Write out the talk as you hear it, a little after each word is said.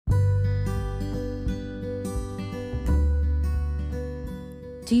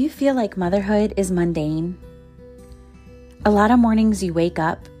Do you feel like motherhood is mundane? A lot of mornings you wake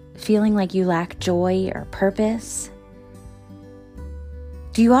up feeling like you lack joy or purpose?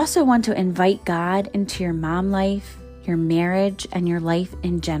 Do you also want to invite God into your mom life, your marriage, and your life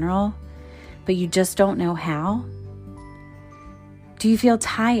in general, but you just don't know how? Do you feel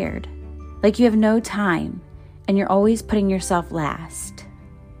tired, like you have no time, and you're always putting yourself last?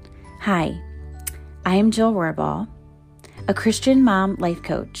 Hi, I am Jill Rohrball, a Christian mom life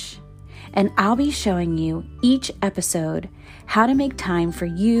coach, and I'll be showing you each episode how to make time for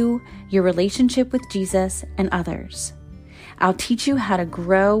you, your relationship with Jesus, and others. I'll teach you how to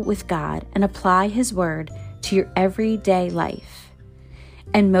grow with God and apply His Word to your everyday life.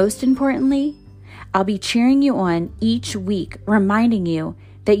 And most importantly, I'll be cheering you on each week, reminding you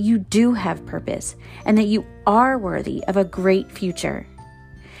that you do have purpose and that you are worthy of a great future.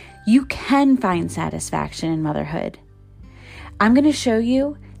 You can find satisfaction in motherhood. I'm going to show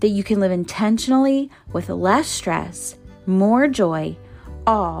you that you can live intentionally with less stress, more joy,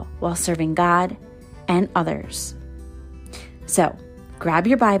 all while serving God and others. So, grab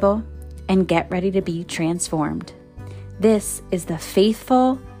your Bible and get ready to be transformed. This is the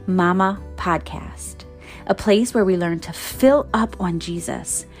Faithful Mama Podcast, a place where we learn to fill up on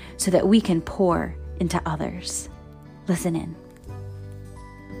Jesus so that we can pour into others. Listen in.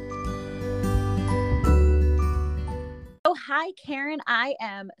 Oh, hi, Karen. I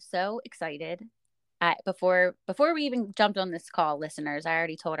am so excited. Before we even jumped on this call, listeners, I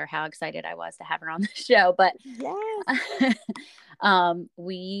already told her how excited I was to have her on the show. But yes.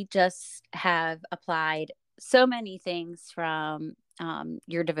 We just have applied so many things from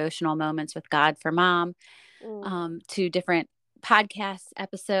your devotional moments with God for Mom to different podcast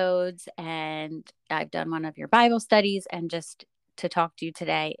episodes. And I've done one of your Bible studies, and just to talk to you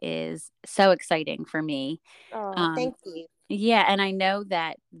today is so exciting for me. Oh, thank you. Yeah. And I know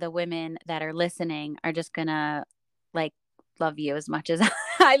that the women that are listening are just gonna love you as much as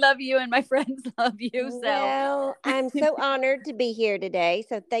I love you and my friends love you. So well, I'm so honored to be here today.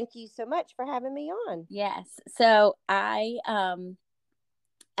 So thank you so much for having me on. Yes. So I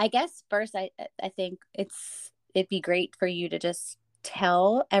guess first I think it'd be great for you to just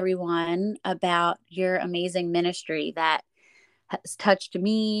tell everyone about your amazing ministry that has touched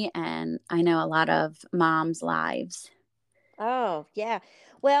me, and I know a lot of moms' lives. Oh, yeah.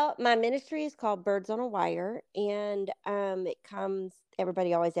 Well, my ministry is called Birds on a Wire, and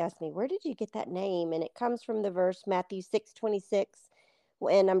everybody always asks me, where did you get that name? And it comes from the verse Matthew 6:26,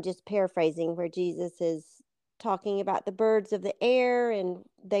 and I'm just paraphrasing, where Jesus is talking about the birds of the air and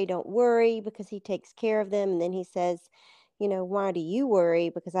they don't worry because he takes care of them. And then he says, why do you worry?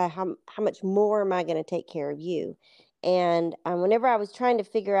 Because how much more am I going to take care of you? And whenever I was trying to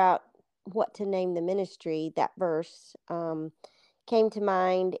figure out what to name the ministry, that verse came to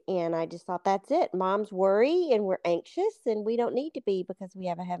mind, and I just thought, that's it. Moms worry and we're anxious, and we don't need to be, because we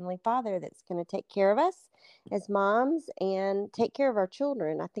have a Heavenly Father that's going to take care of us as moms and take care of our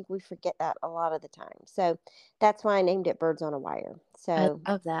children. I think we forget that a lot of the time. So that's why I named it Birds on a Wire. So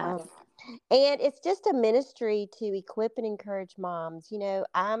I love that. And it's just a ministry to equip and encourage moms.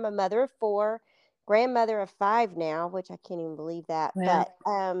 I'm a mother of 4, grandmother of 5 now, which I can't even believe that. Wow.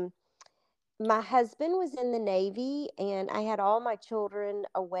 But my husband was in the Navy, and I had all my children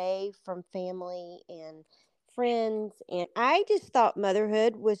away from family and friends. And I just thought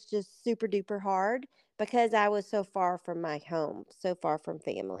motherhood was just super duper hard because I was so far from my home, so far from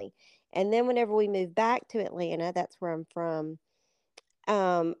family. And then whenever we moved back to Atlanta, that's where I'm from,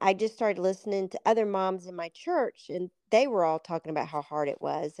 I just started listening to other moms in my church, and they were all talking about how hard it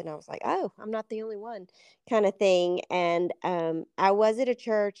was. And I was like, oh, I'm not the only one, kind of thing. And I was at a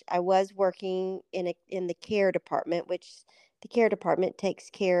church. I was working in the care department, which the care department takes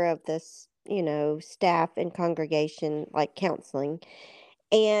care of this, staff and congregation, like counseling.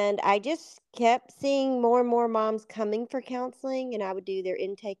 And I just kept seeing more and more moms coming for counseling, and I would do their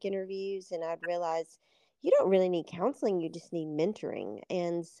intake interviews, and I'd realize you don't really need counseling, you just need mentoring.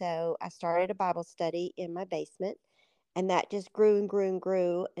 And so I started a Bible study in my basement, and that just grew and grew and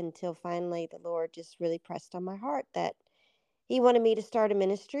grew until finally the Lord just really pressed on my heart that He wanted me to start a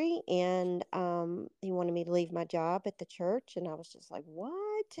ministry, and He wanted me to leave my job at the church. And I was just like,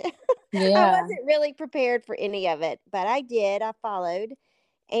 what? I Yeah. wasn't really prepared for any of it, but I did. I followed.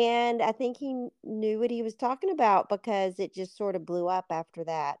 And I think he knew what he was talking about, because it just sort of blew up after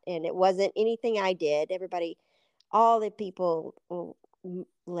that. And it wasn't anything I did. All the people,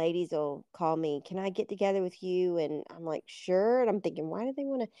 ladies will call me, can I get together with you? And I'm like, sure. And I'm thinking, why do they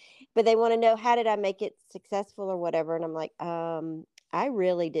want to? But they want to know, how did I make it successful or whatever? And I'm like, I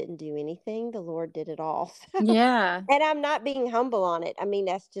really didn't do anything. The Lord did it all. So, Yeah. and I'm not being humble on it. I mean,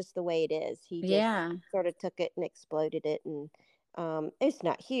 that's just the way it is. He just Yeah. sort of took it and exploded it, and it's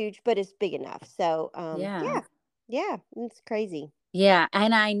not huge, but it's big enough. So, Yeah. yeah, yeah, it's crazy. Yeah.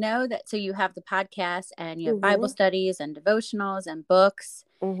 And I know that, so you have the podcast and you have Bible Mhm. studies and devotionals and books,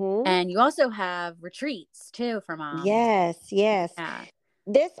 Mhm. and you also have retreats too for moms. Yes, yes. Yeah.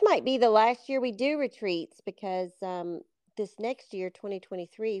 This might be the last year we do retreats because this next year,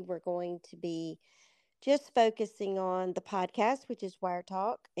 2023, we're going to be just focusing on the podcast, which is Wire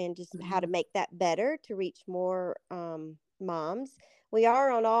Talk, and just how to Mhm. make that better to reach more moms. We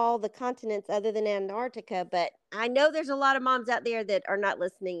are on all the continents other than Antarctica, but I know there's a lot of moms out there that are not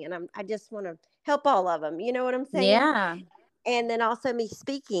listening, and I just want to help all of them. You know what I'm saying? Yeah. And then also me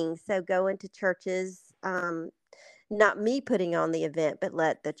speaking, so go into churches. Not me putting on the event, but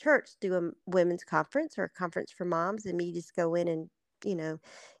let the church do a women's conference or a conference for moms, and me just go in and, you know,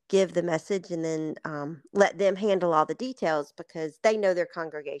 give the message, and then let them handle all the details because they know their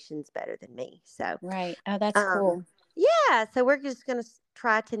congregations better than me. So, Right. Oh, that's um, cool. yeah, so we're just going to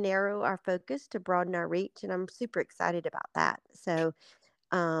try to narrow our focus to broaden our reach, and I'm super excited about that. So,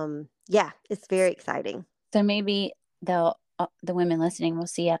 yeah, it's very exciting. So maybe they'll, the women listening will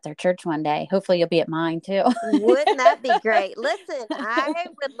see you at their church one day. Hopefully you'll be at mine too. Wouldn't that be great? Listen, I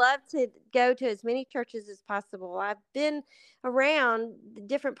would love to go to as many churches as possible. I've been around the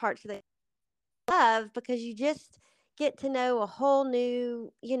different parts of the love because you just get to know a whole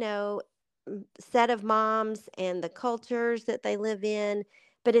new, set of moms and the cultures that they live in.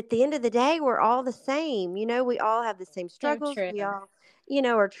 But at the end of the day, we're all the same. We all have the same So struggles. true. We all,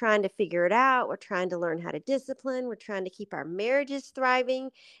 are trying to figure it out. We're trying to learn how to discipline. We're trying to keep our marriages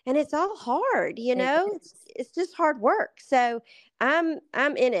thriving, and it's all hard. It It's is. it's just hard work. So I'm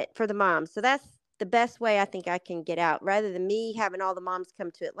in it for the moms. So that's the best way I think I can get out, rather than me having all the moms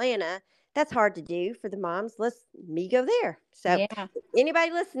come to Atlanta. That's hard to do for the moms. Let's me go there. So Yeah.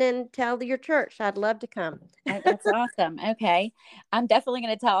 anybody listening, tell your church I'd love to come. That's awesome. Okay. I'm definitely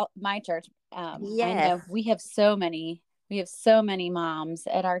going to tell my church. I Yes. know we have so many moms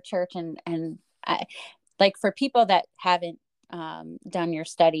at our church, and I, like, for people that haven't done your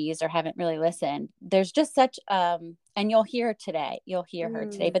studies or haven't really listened, there's just such, and you'll hear her today,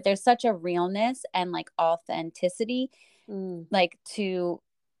 Mm, but there's such a realness and like authenticity, mm, like to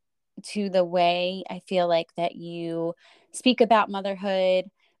the way I feel like that you speak about motherhood.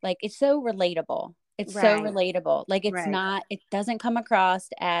 Like, it's so relatable. It's so right. relatable. Like, Right. it doesn't come across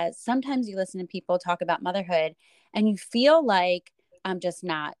as, sometimes you listen to people talk about motherhood and you feel like I'm just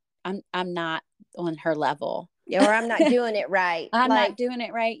not, I'm not on her level. Or I'm not doing it right. I'm Like, not doing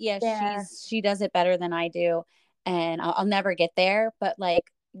it right. Yes, yeah. she does it better than I do. And I'll never get there. But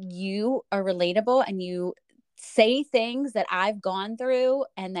like, you are relatable and you say things that I've gone through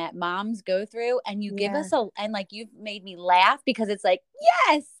and that moms go through. And you give Yeah. us and like, you've made me laugh because it's like,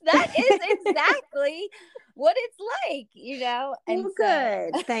 yes, that is exactly what it's like. And Well,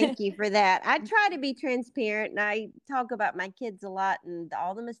 so, good. Thank you for that. I try to be transparent, and I talk about my kids a lot and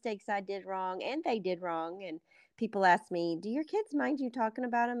all the mistakes I did wrong and they did wrong. And people ask me, "Do your kids mind you talking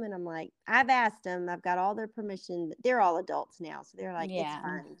about them?" And I'm like, "I've asked them. I've got all their permission. They're all adults now, so they're like, it's yeah.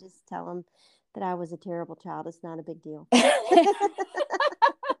 fine. Just tell them that I was a terrible child. It's not a big deal."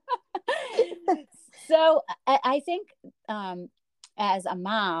 So I think, as a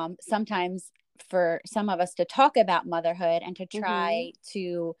mom, sometimes for some of us to talk about motherhood and to Mhm. try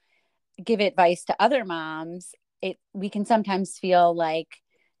to give advice to other moms, we can sometimes feel like,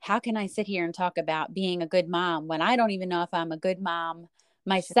 how can I sit here and talk about being a good mom when I don't even know if I'm a good mom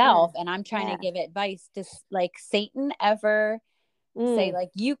myself, Sure. and I'm trying to Yeah. give advice? Does, like, Satan ever say, Mm.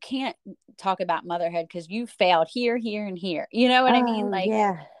 like, you can't talk about motherhood because you failed here, here, and here? You know what I mean? Oh, Like,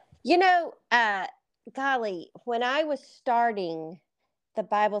 yeah. You know, golly, when I was starting the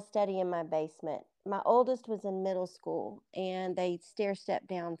Bible study in my basement, my oldest was in middle school and they stair stepped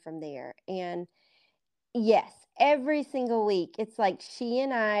down from there. And yes, every single week, it's like she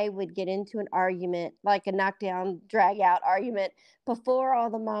and I would get into an argument, like a knockdown, drag out argument before all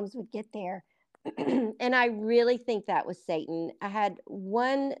the moms would get there. And I really think that was Satan. I had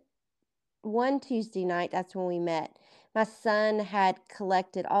one Tuesday night, that's when we met. My son had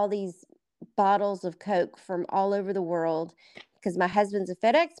collected all these bottles of Coke from all over the world because my husband's a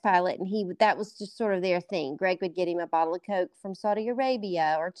FedEx pilot, and that was just sort of their thing. Greg would get him a bottle of Coke from Saudi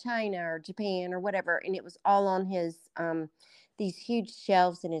Arabia or China or Japan or whatever, and it was all on his these huge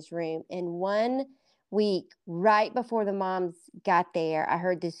shelves in his room. And one week, right before the moms got there, I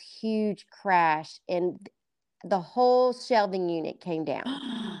heard this huge crash, and the whole shelving unit came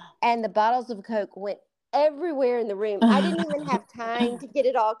down, and the bottles of Coke went everywhere in the room. I didn't even have time to get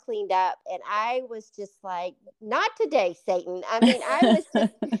it all cleaned up. And I was just like, not today, Satan. I mean, I was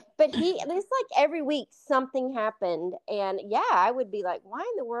just, but it's like every week something happened. And yeah, I would be like, why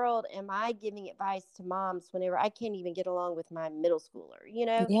in the world am I giving advice to moms whenever I can't even get along with my middle schooler, you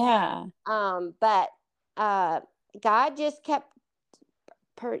know? Yeah. But God just kept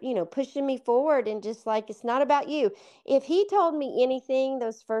pushing me forward, and just like, it's not about you. If he told me anything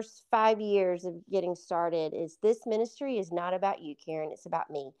those first 5 years of getting started, is this ministry is not about you, Karen. It's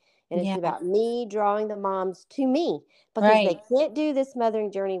about me. And it's Yeah. about me drawing the moms to me, because they Right. can't do this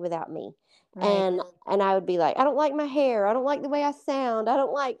mothering journey without me. Right. And I would be like, I don't like my hair. I don't like the way I sound. I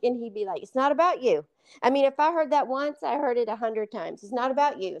don't like, and he'd be like, it's not about you. I mean, if I heard that once, I heard it 100 times. It's not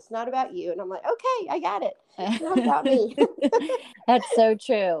about you. It's not about you. And I'm like, okay, I got it. It's not about me. That's so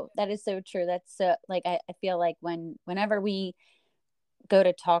true. That is so true. That's so, like, I feel like whenever we go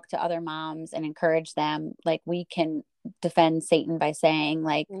to talk to other moms and encourage them, like, we can defend Satan by saying,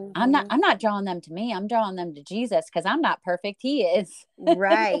 like, Hmm. I'm not drawing them to me. I'm drawing them to Jesus, because I'm not perfect. He is.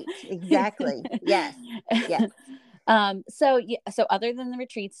 Right. Exactly. Yes. Yes. So other than the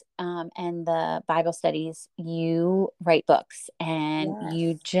retreats, and the Bible studies, you write books, and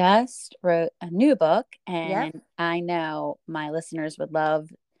you Yes. just wrote a new book, Yep. and I know my listeners would love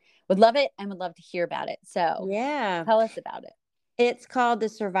it and would love to hear about it. So Yeah. tell us about it. It's called The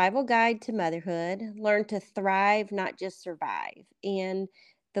Survival Guide to Motherhood. Learn to thrive, not just survive. And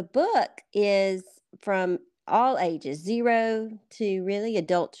the book is from all ages, 0 to really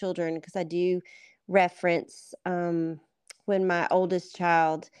adult children, because I do reference when my oldest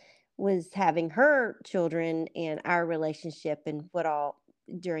child was having her children and our relationship and what all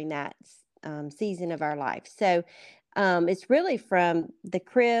during that season of our life. So it's really from the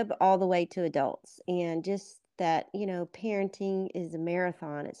crib all the way to adults, and just that, parenting is a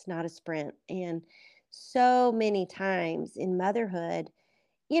marathon, it's not a sprint. And so many times in motherhood,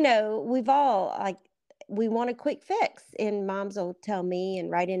 we've all like, we want a quick fix. And moms will tell me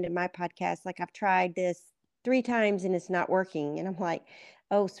and write into my podcast, like, I've tried this 3 times and it's not working. And I'm like,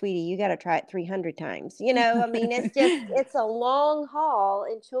 oh, sweetie, you got to try it 300 times. I mean, it's a long haul,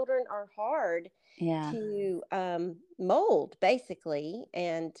 and children are hard Yeah. to mold, basically,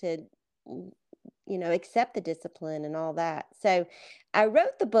 and to, accept the discipline and all that. So I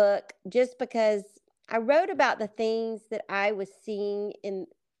wrote the book just because I wrote about the things that I was seeing in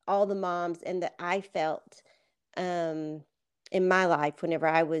all the moms, and that I felt um, in my life whenever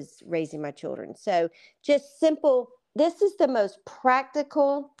I was raising my children. So just simple. This is the most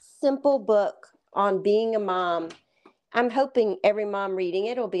practical, simple book on being a mom. I'm hoping every mom reading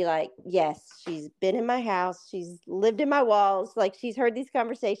it will be like, yes, she's been in my house. She's lived in my walls. Like, she's heard these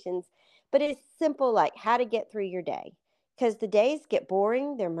conversations. But it's simple, like how to get through your day. Because the days get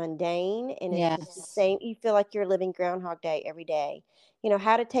boring, they're mundane, and it's just the Yes. same. You feel like you're living Groundhog Day every day.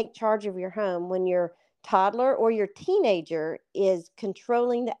 How to take charge of your home when your toddler or your teenager is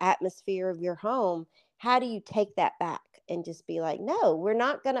controlling the atmosphere of your home. How do you take that back and just be like, no, we're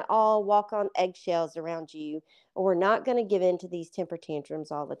not going to all walk on eggshells around you, or we're not going to give in to these temper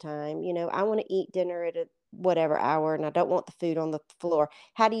tantrums all the time. I want to eat dinner at a whatever hour, and I don't want the food on the floor.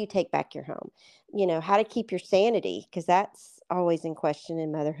 How do you take back your home? How to keep your sanity, because that's always in question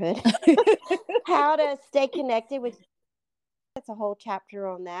in motherhood. How to stay connected with, that's a whole chapter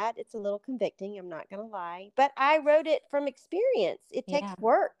on that. It's a little convicting, I'm not going to lie, but I wrote it from experience. It Yeah. takes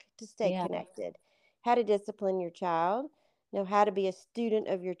work to stay Yeah. connected. How to discipline your child, know how to be a student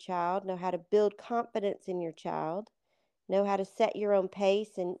of your child, know how to build confidence in your child, know how to set your own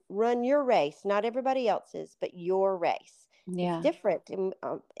pace and run your race, not everybody else's, but your race. It's Yeah. different, and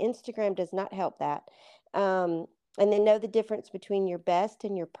Instagram does not help that. Um, and then know the difference between your best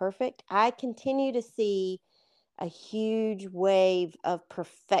and your perfect. I continue to see a huge wave of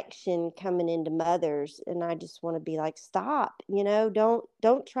perfection coming into mothers, and I just want to be like, stop.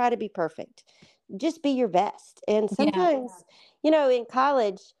 Don't try to be perfect, just be your best. And Yeah. sometimes, in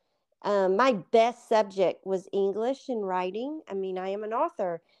college, my best subject was English and writing. I mean, I am an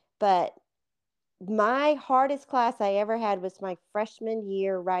author, but my hardest class I ever had was my freshman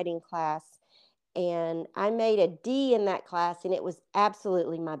year writing class, and I made a D in that class, and it was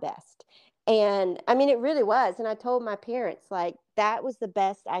absolutely my best. And I mean, it really was. And I told my parents, like, that was the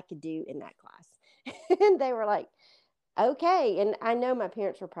best I could do in that class. And they were like, okay. And I know my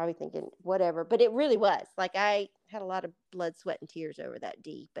parents were probably thinking, whatever, but it really was. Like, I had a lot of blood, sweat, and tears over that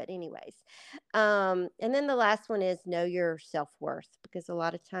D. But, anyways, and then the last one is know your self worth, because a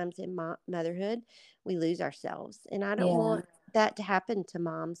lot of times in motherhood, we lose ourselves. And I don't Yeah. want that to happen to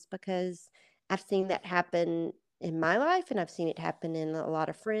moms, because I've seen that happen in my life, and I've seen it happen in a lot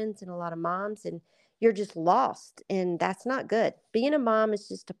of friends and a lot of moms. And you're just lost. And that's not good. Being a mom is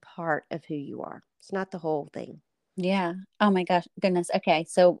just a part of who you are. It's not the whole thing. Yeah. Oh my gosh, goodness. Okay.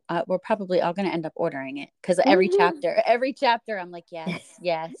 So we're probably all going to end up ordering it because Hmm. every chapter, I'm like, yes,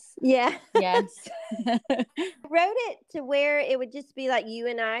 yes, Yeah. yes. Wrote it to where it would just be like you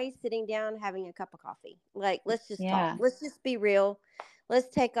and I sitting down having a cup of coffee. Like, let's just talk. Yeah. Let's just be real. Let's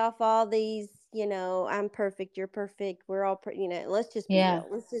take off all these, I'm perfect, you're perfect, we're all, let's just be Yeah. real.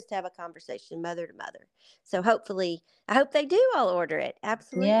 Let's just have a conversation, mother to mother. So hopefully, I hope they do all order it.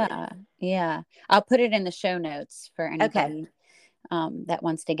 Absolutely. Yeah. Yeah. I'll put it in the show notes for Okay. anybody that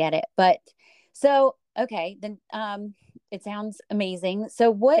wants to get it. But so, okay, then it sounds amazing.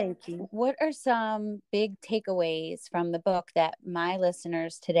 So Thank you. what are some big takeaways from the book that my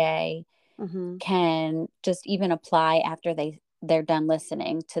listeners today Hmm. can just even apply after they're done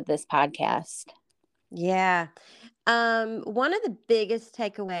listening to this podcast? Yeah. One of the biggest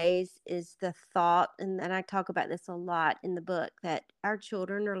takeaways is the thought, and I talk about this a lot in the book, that our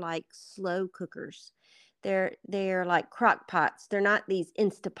children are like slow cookers. They're like crock pots. They're not these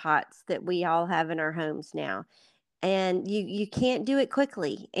Instapots that we all have in our homes now. And you can't do it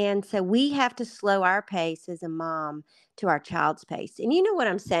quickly. And so we have to slow our pace as a mom to our child's pace. And you know what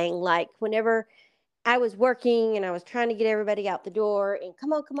I'm saying? Like whenever I was working and I was trying to get everybody out the door and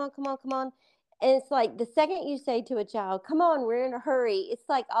come on, come on, come on, come on. And it's like the second you say to a child, come on, we're in a hurry, it's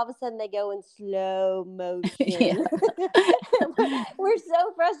like all of a sudden they go in slow Yeah. motion. We're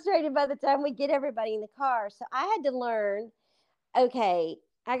so frustrated by the time we get everybody in the car. So I had to learn, okay,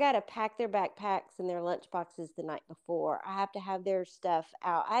 I got to pack their backpacks and their lunch boxes the night before. I have to have their stuff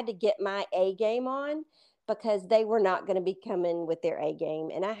out. I had to get my A game on because they were not going to be coming with their A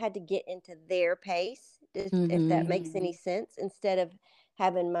game. And I had to get into their pace, if that Mm-hmm. makes any sense, instead of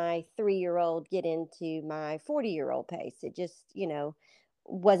having my 3-year-old get into my 40-year-old pace. It just,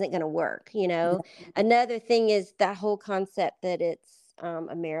 wasn't going to work. Another thing is that whole concept that it's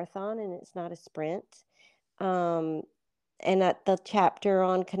a marathon and it's not a sprint. Um, and at the chapter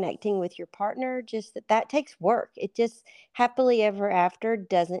on connecting with your partner, just that takes work. It just happily ever after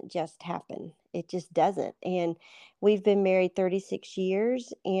doesn't just happen. It just doesn't. And we've been married 36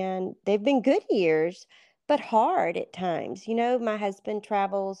 years and they've been good years, but hard at times. My husband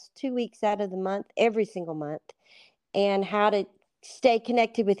travels 2 weeks out of the month, every single month, and how to stay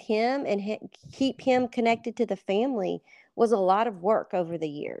connected with him and keep him connected to the family was a lot of work over the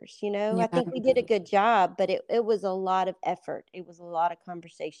years. I Yeah. think we did a good job, but it was a lot of effort. It was a lot of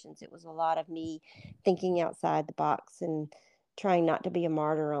conversations. It was a lot of me thinking outside the box and trying not to be a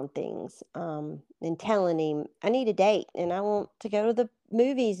martyr on things, and telling him I need a date and I want to go to the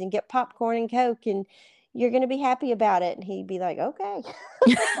movies and get popcorn and Coke and you're going to be happy about it. And he'd be like, okay.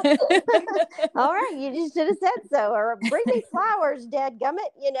 All right, you just should have said so, or bring me flowers,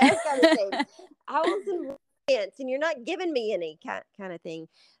 dadgummit, kind of thing. I want some romance, and you're not giving me any kind of thing.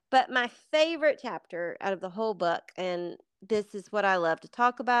 But my favorite chapter out of the whole book, and this is what I love to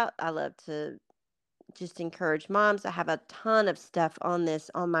talk about. I love to just encourage moms. I have a ton of stuff on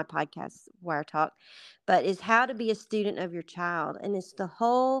this on my podcast, Wire Talk, but is how to be a student of your child. And it's the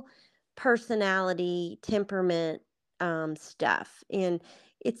whole personality, temperament stuff. And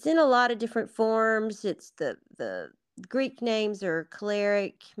it's in a lot of different forms. It's the Greek names are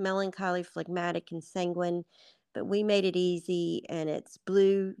choleric, melancholy, phlegmatic, and sanguine. But we made it easy, and it's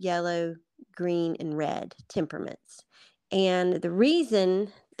blue, yellow, green, and red temperaments. And the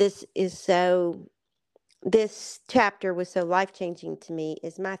reason this chapter was so life changing to me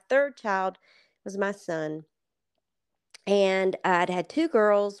is my third child was my son. And I'd had two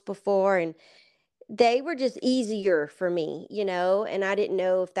girls before, and they were just easier for me. And I didn't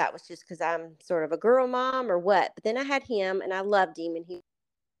know if that was just because I'm sort of a girl mom or what. But then I had him, and I loved him, and he was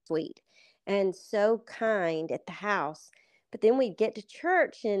sweet and so kind at the house. But then we'd get to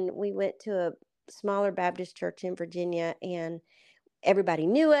church, and we went to a smaller Baptist church in Virginia, and everybody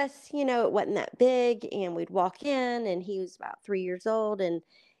knew us, it wasn't that big. And we'd walk in, and he was about 3 years old, and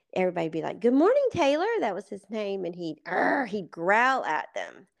everybody'd be like, "Good morning, Taylor." That was his name. And he'd growl at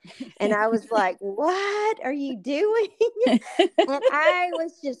them. And I was like, "What are you doing?" And I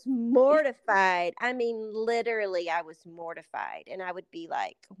was just mortified. I mean, literally, I was mortified. And I would be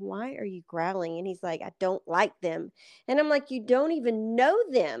like, "Why are you growling?" And he's like, "I don't like them." And I'm like, "You don't even know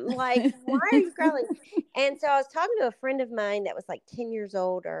them. Like, why are you growling?" And so I was talking to a friend of mine that was like 10 years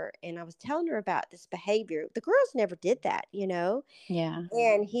older, and I was telling her about this behavior. The girls never did that. Yeah.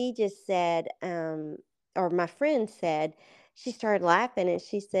 And he just said, or my friend said, she started laughing and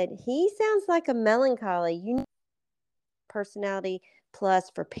she said, "He sounds like a melancholy. You know, personality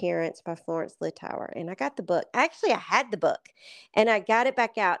Plus for Parents by Florence Littauer. And I got the book. Actually, I had the book and I got it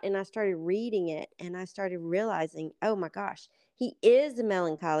back out and I started reading it and I started realizing, oh my gosh, he is a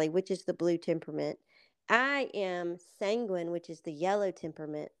melancholy, which is the blue temperament. I am sanguine, which is the yellow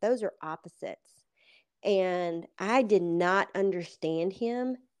temperament. Those are opposites. And I did not understand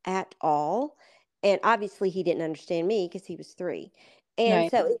him at all. And obviously, he didn't understand me because he was 3. And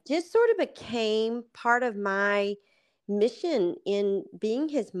Right. so it just sort of became part of my mission in being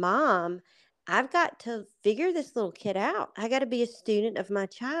his mom. I've got to figure this little kid out. I got to be a student of my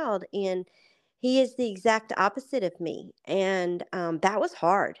child. And he is the exact opposite of me. And that was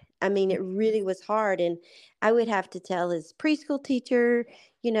hard. I mean, it really was hard. And I would have to tell his preschool teacher,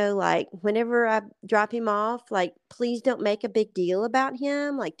 like whenever I drop him off, like, please don't make a big deal about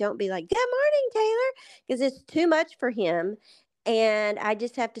him. Like, don't be like, good morning, Taylor, because it's too much for him. And I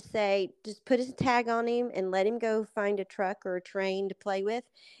just have to say, just put his tag on him and let him go find a truck or a train to play with.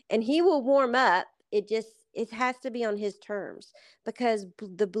 And he will warm up. It has to be on his terms because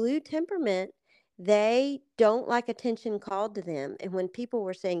the blue temperament, they don't like attention called to them. And when people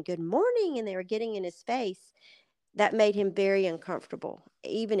were saying good morning and they were getting in his face, that made him very uncomfortable,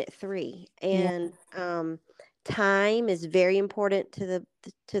 even at 3. Yeah. And time is very important to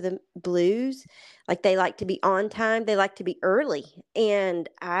the blues. Like they like to be on time. They like to be early. And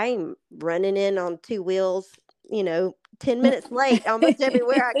I'm running in on 2 wheels, 10 minutes late almost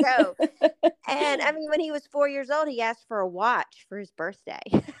everywhere I go. And I mean, when he was 4 years old, he asked for a watch for his birthday.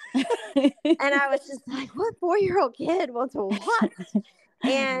 And I was just like, what 4-year-old kid wants a watch?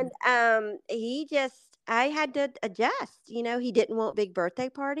 And I had to adjust. He didn't want big birthday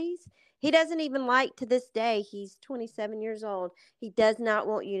parties. He doesn't even like, to this day, he's 27 years old. He does not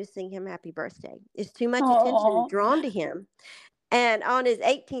want you to sing him happy birthday. It's too much attention Oh. drawn to him. And on his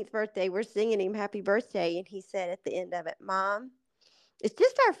 18th birthday, we're singing him happy birthday. And he said at the end of it, Mom, it's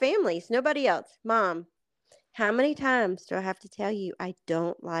just our families, nobody else. Mom, how many times do I have to tell you I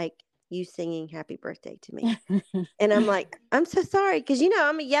don't like you singing happy birthday to me? And I'm like, I'm so sorry. Because,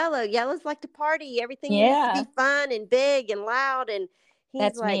 I'm a yellow. Yellows like to party. Everything needs to Yeah, be fun and big and loud. And he's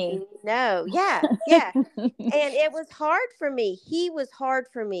that's like, me. no. Yeah. Yeah. And it was hard for me. He was hard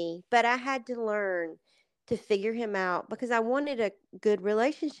for me. But I had to learn to figure him out because I wanted a good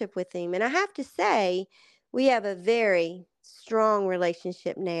relationship with him. And I have to say, we have a very strong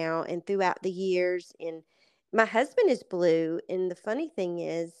relationship now and throughout the years. And my husband is blue. And the funny thing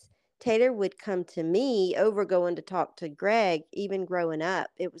is, Taylor would come to me over going to talk to Greg, even growing up.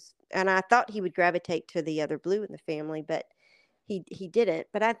 And I thought he would gravitate to the other blue in the family, but he didn't.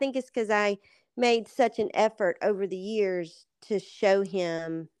 But I think it's because I made such an effort over the years to show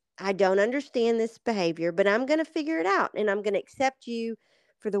him I don't understand this behavior, but I'm going to figure it out and I'm going to accept you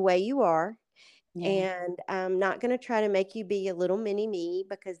for the way you are. Yeah. And I'm not going to try to make you be a little mini me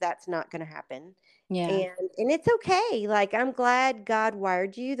because that's not going to happen. Yeah. And it's okay. Like, I'm glad God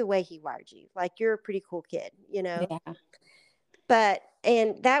wired you the way he wired you. Like, you're a pretty cool kid. Yeah.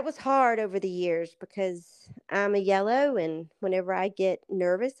 And that was hard over the years because I'm a yellow. And whenever I get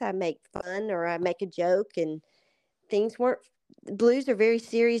nervous, I make fun or I make a joke and things weren't, blues are very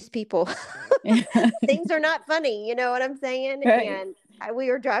serious people. Things are not funny. You know what I'm saying? Right. And we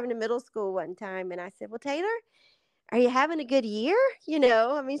were driving to middle school one time and I said, well, Taylor, are you having a good year? I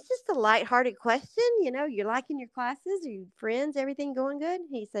mean, it's just a lighthearted question. You're liking your classes, are your friends, everything going good?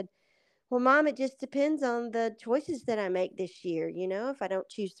 He said, well, Mom, it just depends on the choices that I make this year. If I don't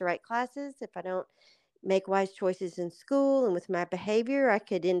choose the right classes, if I don't make wise choices in school and with my behavior, I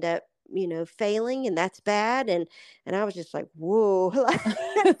could end up, failing, and that's bad. And I was just like, whoa, like,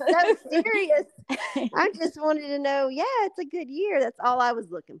 that's so serious. I just wanted to know, yeah, it's a good year. That's all I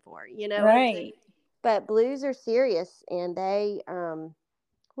was looking for. You know what I'm saying? Right. But blues are serious and they,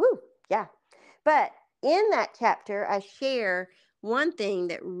 woo, yeah. But in that chapter, I share one thing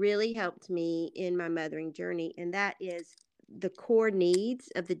that really helped me in my mothering journey, and that is the core needs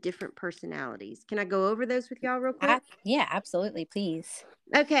of the different personalities. Can I go over those with y'all real quick? Yeah, absolutely. Please.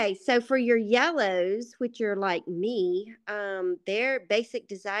 Okay, so for your yellows, which are like me, their basic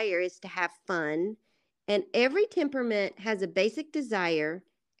desire is to have fun. And every temperament has a basic desire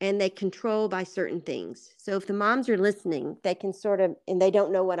and they control by certain things. So if the moms are listening, they can sort of, and they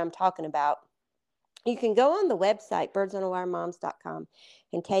don't know what I'm talking about, you can go on the website, birdsonawiremoms.com,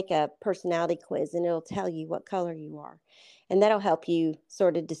 and take a personality quiz, and it'll tell you what color you are. And that'll help you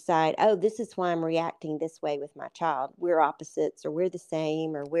sort of decide, oh, this is why I'm reacting this way with my child. We're opposites, or we're the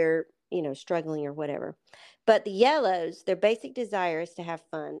same, or we're, struggling or whatever. But the yellows, their basic desire is to have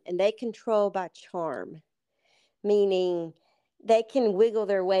fun, and they control by charm, meaning they can wiggle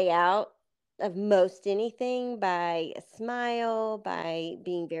their way out of most anything by a smile, by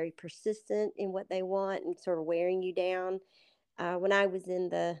being very persistent in what they want and sort of wearing you down. When I was in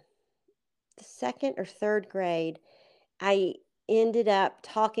the second or third grade, I ended up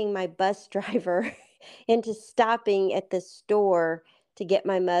talking my bus driver into stopping at the store to get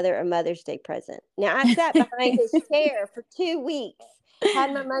my mother a Mother's Day present. Now, I sat behind his chair for 2 weeks,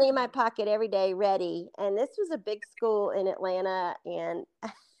 had my money in my pocket every day ready. And this was a big school in Atlanta. And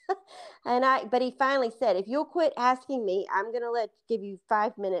but he finally said, if you'll quit asking me, I'm going to give you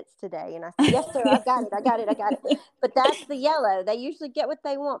 5 minutes today. And I said, yes, sir, I got it. I got it. I got it. But that's the yellow. They usually get what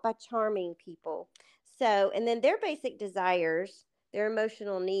they want by charming people. So, and then their basic desires, their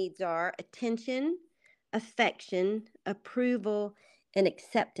emotional needs are attention, affection, approval, and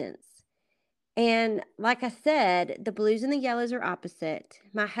acceptance. And like I said, the blues and the yellows are opposite.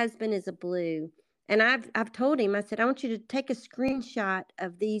 My husband is a blue. And I've told him, I said, I want you to take a screenshot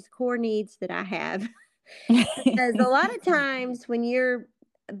of these core needs that I have. Because a lot of times when your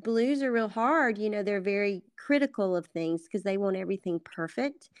blues are real hard, they're very critical of things because they want everything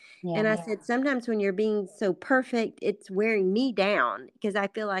perfect. And I said, sometimes when you're being so perfect, it's wearing me down because I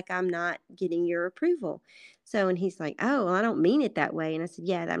feel like I'm not getting your approval. So, and he's like, oh, well, I don't mean it that way. And I said,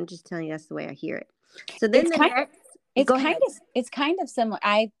 yeah, I'm just telling you that's the way I hear it. So then go ahead. It's kind of similar.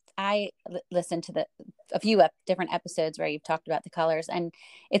 I listened to a few different episodes where you've talked about the colors, and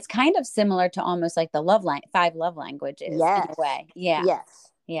it's kind of similar to almost like the 5 love languages in a way. Yeah.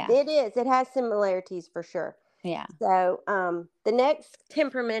 Yes. Yeah. It is. It has similarities for sure. Yeah. So the next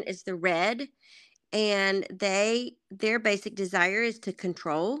temperament is the red, and their basic desire is to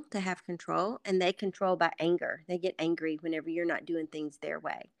have control, and they control by anger. They get angry whenever you're not doing things their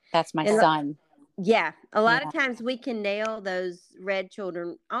way. That's my son. Yeah. A lot of times we can nail those red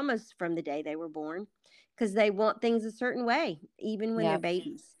children almost from the day they were born because they want things a certain way, even when they're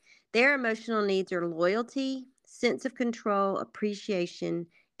babies. Their emotional needs are loyalty, sense of control, appreciation,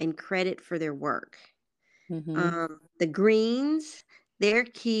 and credit for their work. Mm-hmm. The greens, their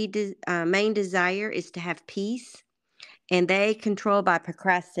main desire is to have peace, and they control by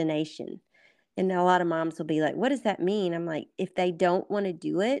procrastination. And a lot of moms will be like, what does that mean? I'm like, if they don't want to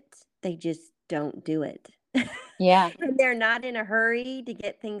do it, they just don't do it. Yeah. And they're not in a hurry to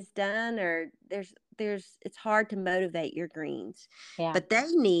get things done, or it's hard to motivate your greens. Yeah. But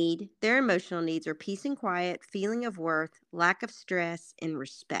their emotional needs are peace and quiet, feeling of worth, lack of stress, and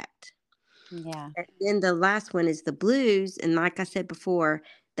respect. Yeah. And then the last one is the blues. And like I said before,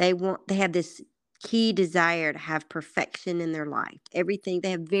 they have this key desire to have perfection in their life. Everything.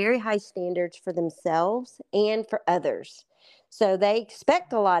 They have very high standards for themselves and for others. So they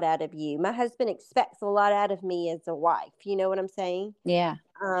expect a lot out of you. My husband expects a lot out of me as a wife. You know what I'm saying? Yeah.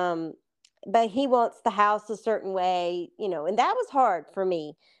 But he wants the house a certain way, and that was hard for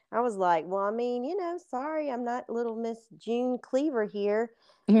me. I was like, well, I mean, sorry, I'm not little Miss June Cleaver here.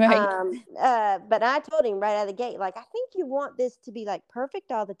 Right. But I told him right out of the gate, like, I think you want this to be like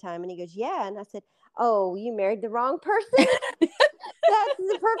perfect all the time. And he goes, yeah. And I said, oh, you married the wrong person.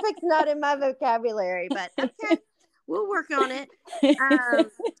 The perfect's not in my vocabulary, but okay, we'll work on it.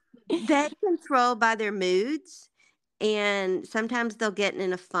 They control by their moods, and sometimes they'll get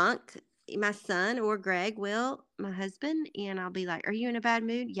in a funk. My son or Greg will, my husband, and I'll be like, are you in a bad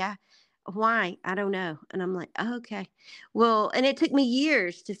mood? Yeah. Why? I don't know. And I'm like, oh, okay. Well, and it took me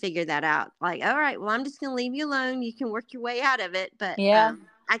years to figure that out. Like, all right, well, I'm just going to leave you alone. You can work your way out of it, but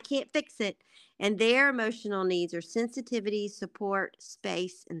I can't fix it. And their emotional needs are sensitivity, support,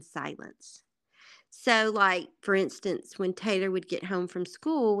 space, and silence. So, like, for instance, when Taylor would get home from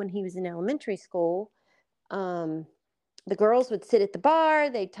school when he was in elementary school, the girls would sit at the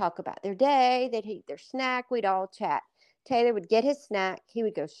bar. They'd talk about their day. They'd eat their snack. We'd all chat. Taylor would get his snack. He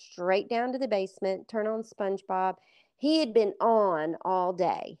would go straight down to the basement, turn on SpongeBob. He had been on all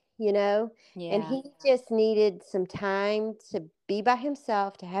day, and he just needed some time to be by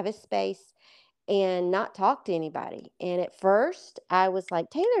himself, to have his space and not talk to anybody. And at first I was like,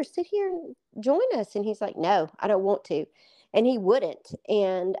 Taylor, sit here and join us. And he's like, no, I don't want to. And he wouldn't.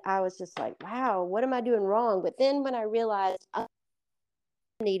 And I was just like, wow, what am I doing wrong? But then when I realized I'm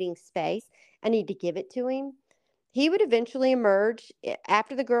needing space, I need to give it to him. He would eventually emerge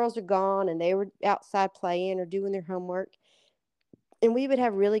after the girls are gone and they were outside playing or doing their homework. And we would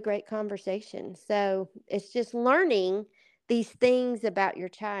have really great conversations. So it's just learning these things about your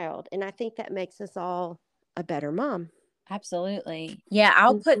child. And I think that makes us all a better mom. Absolutely. Yeah.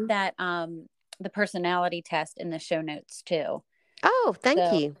 I'll put that, the personality test in the show notes too. Oh,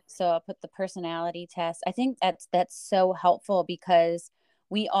 thank you. So I'll put the personality test. I think that's so helpful because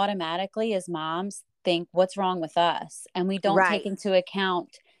we automatically as moms think what's wrong with us, and we don't take into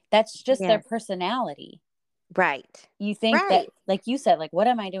account That's just their Yes. personality. Right. You think that, Right. like you said, like, what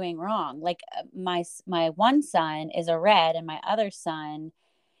am I doing wrong? Like my one son is a red and my other son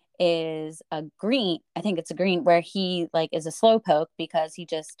is a green. I think it's a green, where he like is a slowpoke because he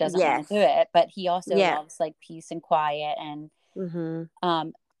just doesn't want to do Yes. it, but he also Yeah. loves like peace and quiet. And Mm-hmm.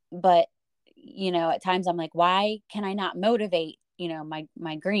 but at times I'm like, why can I not motivate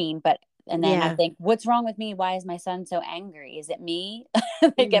my green? But and then I Yeah. think, what's wrong with me? Why is my son so angry? Is it me?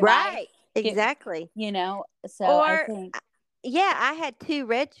 Like, am I Right. get, Exactly. so I Or, think, yeah, I had two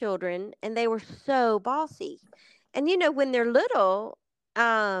red children and they were so bossy. And when they're little,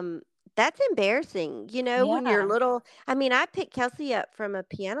 um, that's embarrassing. When you're yeah. little. I mean, I picked Kelsey up from a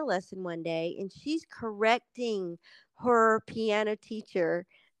piano lesson one day and she's correcting her piano teacher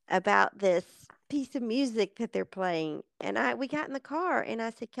about this piece of music that they're playing. And we got in the car and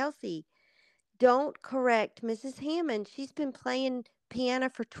I said, Kelsey, don't correct Mrs. Hammond. She's been playing piano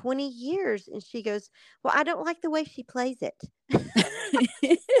for 20 years. And she goes, well, I don't like the way she plays it.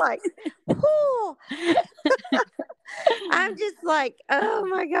 Like, whoo. I'm just like, oh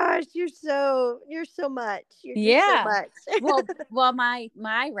my gosh, you're so much. You're just so Yeah. much. Well,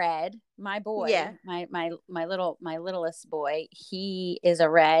 my boy, Yeah. my littlest boy, he is a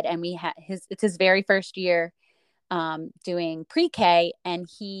red, and it's his very first year doing pre-K, and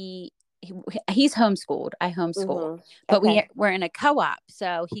he's homeschooled. I homeschool, Mhm. but Okay. we're in a co-op,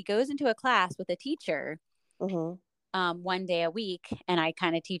 so he goes into a class with a teacher Mhm. one day a week, and I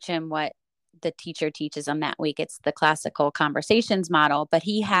kind of teach him what the teacher teaches him that week. It's the classical conversations model, but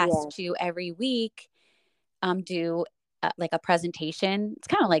he has Yes. to every week do like a presentation. It's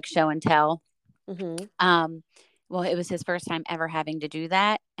kind of like show and tell. Mhm. Um, well, it was his first time ever having to do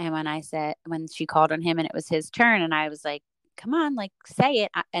that. And when she called on him and it was his turn, and I was like, come on, like, say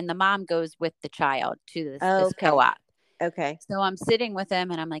it. And the mom goes with the child to this Okay. co-op. Okay. So I'm sitting with him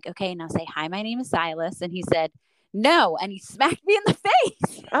and I'm like, okay, now say, hi, my name is Silas. And he said, no. And he smacked me in the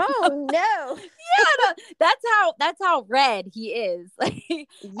face. Oh no. Yeah, no, that's how red he is. Like, and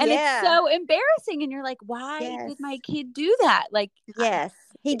it's Yeah. so embarrassing. And you're like, why Yes. did my kid do that? Like, Yes.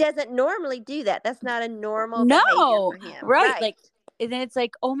 He doesn't normally do that. That's not a normal behavior no, for him. right? Right. Like, and then it's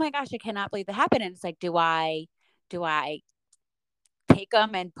like, oh my gosh, I cannot believe that happened. And it's like, do I take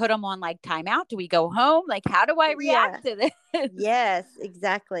them and put them on like timeout? Do we go home? Like, how do I Yeah. react to this? Yes,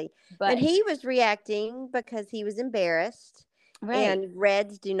 exactly. And But he was reacting because he was embarrassed. right, And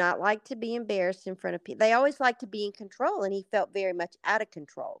Reds do not like to be embarrassed in front of people. They always like to be in control, and he felt very much out of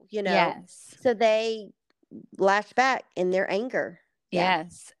control. yes, So they lash back in their anger. Yeah.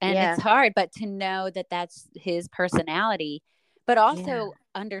 yes, and it's Yeah. hard, but to know that that's his personality, but Yeah. also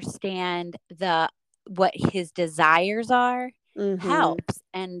understand the what his desires are Mhm. helps.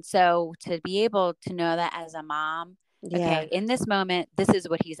 And so to be able to know that as a mom, Yeah. okay, in this moment, this is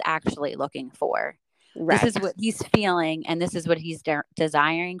what he's actually looking for. This is Right. what he's feeling, and this is what he's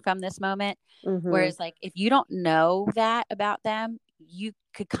desiring from this moment. Mhm. Whereas, like, if you don't know that about them, you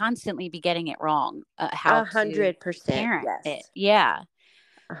could constantly be getting it wrong, A how to 100%. parent it. Yes. Yeah.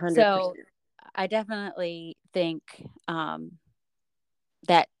 100%. So I definitely think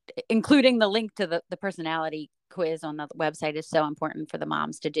that including the link to the personality quiz on the website is so important for the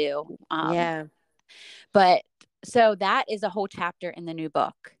moms to do. Yeah. But so that is a whole chapter in the new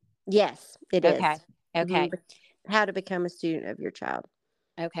book. Yes, it is. Okay. Okay. How to become a student of your child.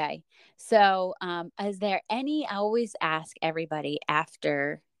 Okay. So, is there any, I always ask everybody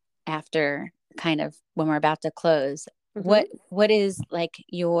after kind of when we're about to close, Mhm. what is like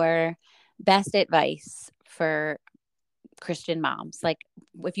your best advice for Christian moms? Like,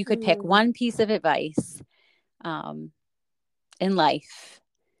 if you could pick Mm. one piece of advice, um, in life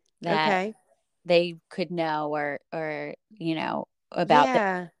that Okay. they could know, or about the,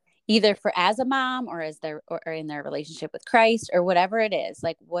 Yeah. either for as a mom or as their or in their relationship with Christ or whatever it is,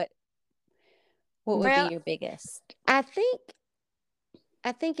 like what would be Well, your biggest? I think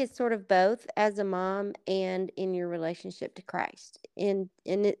I think it's sort of both as a mom and in your relationship to Christ.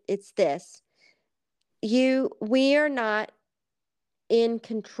 It's this. We are not in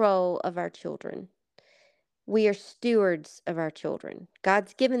control of our children. We are stewards of our children.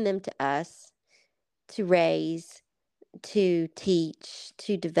 God's given them to us to raise, to teach,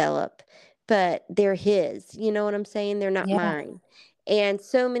 to develop, but they're his. You know what I'm saying? They're not Yeah. mine. And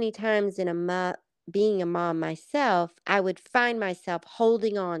so many times being a mom myself, I would find myself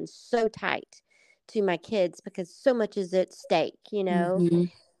holding on so tight to my kids because so much is at stake. Mm-hmm.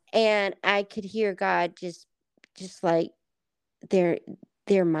 And I could hear God just like they're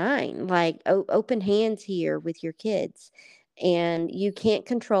they're mine. Like, open hands here with your kids. And you can't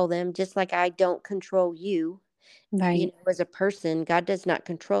control them just like I don't control you. Right. As a person, God does not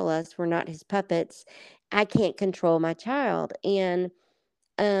control us. We're not his puppets. I can't control my child. And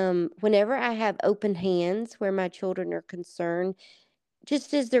whenever I have open hands where my children are concerned,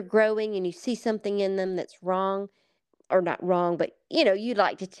 just as they're growing and you see something in them that's wrong, or not wrong, but you'd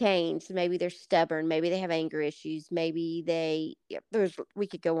like to change. Maybe they're stubborn. Maybe they have anger issues. Maybe we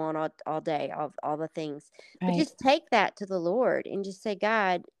could go on all day, all the things, but Right. just take that to the Lord and just say,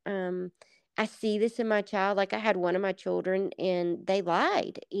 God, I see this in my child. Like I had one of my children and they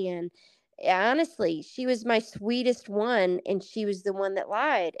lied. And honestly, she was my sweetest one and she was the one that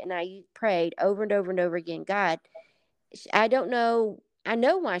lied. And I prayed over and over and over again, God, I don't know. I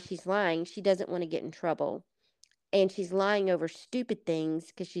know why she's lying. She doesn't want to get in trouble, and she's lying over stupid things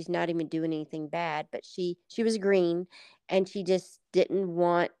because she's not even doing anything bad, but she was green and she just didn't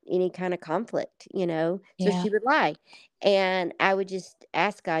want any kind of conflict, so Yeah. she would lie. And I would just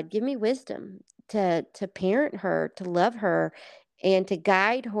ask God, give me wisdom to parent her, to love her, and to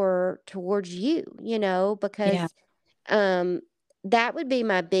guide her towards you, Yeah. because um that would be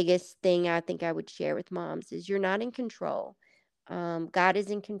my biggest thing I think I would share with moms is you're not in control. God is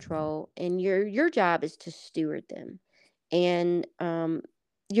in control, and your job is to steward them. And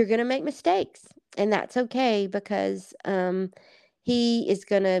you're going to make mistakes, and that's okay because He is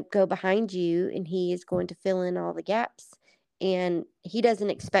going to go behind you, and He is going to fill in all the gaps. And He doesn't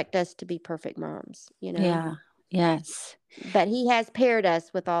expect us to be perfect moms. Yeah. Yes. But He has paired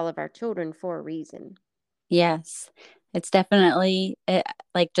us with all of our children for a reason. Yes. It's definitely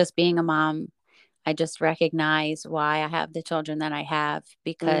like just being a mom. I just recognize why I have the children that I have, Mm-hmm.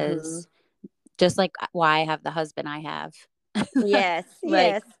 because just like why I have the husband I have, Yes,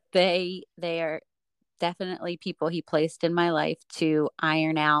 like yes, they are definitely people he placed in my life to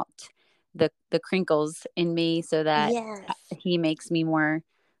iron out the crinkles in me so that yes. he makes me more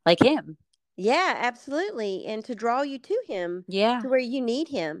like him. Yeah, absolutely. And to draw you to him Yeah. to where you need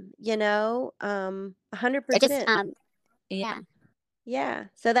him, I just 100%. yeah. Yeah.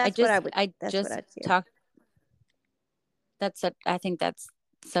 So I that's what just I'd share. talk I think that's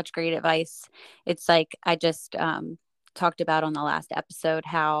such great advice. It's like I just talked about on the last episode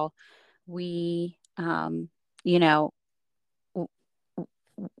how we you know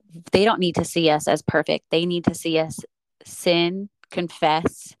they don't need to see us as perfect. They need to see us sin,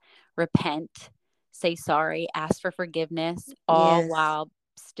 confess, repent, say sorry, ask for forgiveness, all Yes. while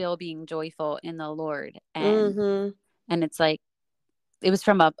still being joyful in the Lord. Mhm. And it's like it was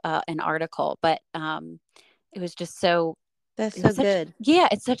from an article, but it was just so That's it so was such good. yeah,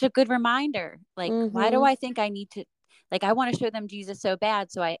 it's such a good reminder. Like, why do Mhm. I think I need to like I want to show them Jesus so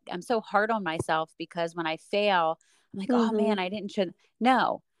bad, so I'm so hard on myself because when I fail, I'm like, oh man, Mhm. I didn't show.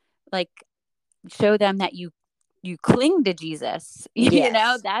 No, like show them that you cling to Jesus.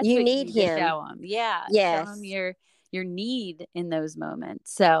 Yes. That's You what you need need to him. show them. Yeah, show them Yes. your need in those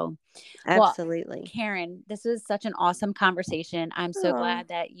moments. So, well, Absolutely. Karen, this was such an awesome conversation. I'm so Oh, glad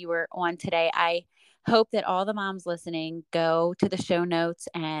that you were on today. I hope that all the moms listening go to the show notes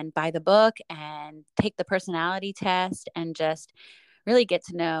and buy the book and take the personality test and just really get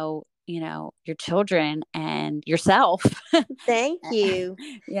to know, your children and yourself. thank you.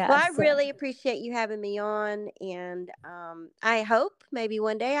 Well, I Yes. really appreciate you having me on, and I hope maybe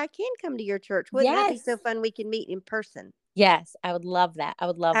one day I can come to your church. Wouldn't that be Yes. so fun? We can meet in person. Yes. I would love that. I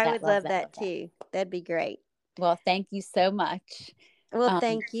would love I that. would Love love that. that Love that. too. That'd be great. Well, thank you so much. Well, Um,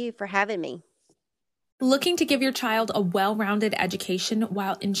 thank you for having me. Looking to give your child a well-rounded education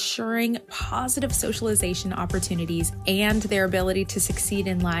while ensuring positive socialization opportunities and their ability to succeed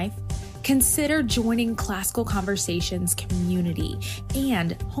in life? Consider joining Classical Conversations community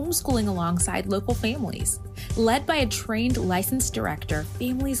and homeschooling alongside local families. Led by a trained licensed director,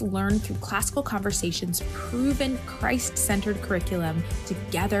 families learn through Classical Conversations' proven Christ-centered curriculum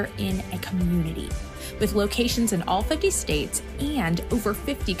together in a community. With locations in all 50 states and over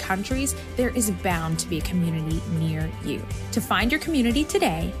 50 countries, there is bound to be a community near you. To find your community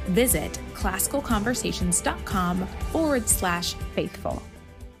today, visit classicalconversations.com/faithful.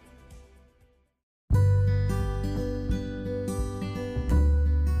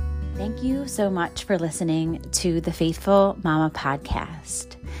 Thank you so much for listening to the Faithful Mama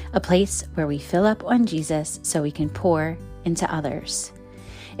podcast, a place where we fill up on Jesus so we can pour into others.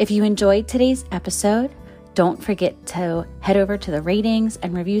 If you enjoyed today's episode, don't forget to head over to the ratings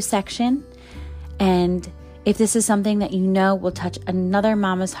and review section. And if this is something that you know will touch another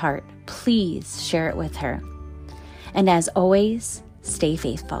mama's heart, please share it with her. And as always, stay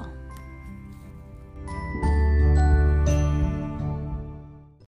faithful.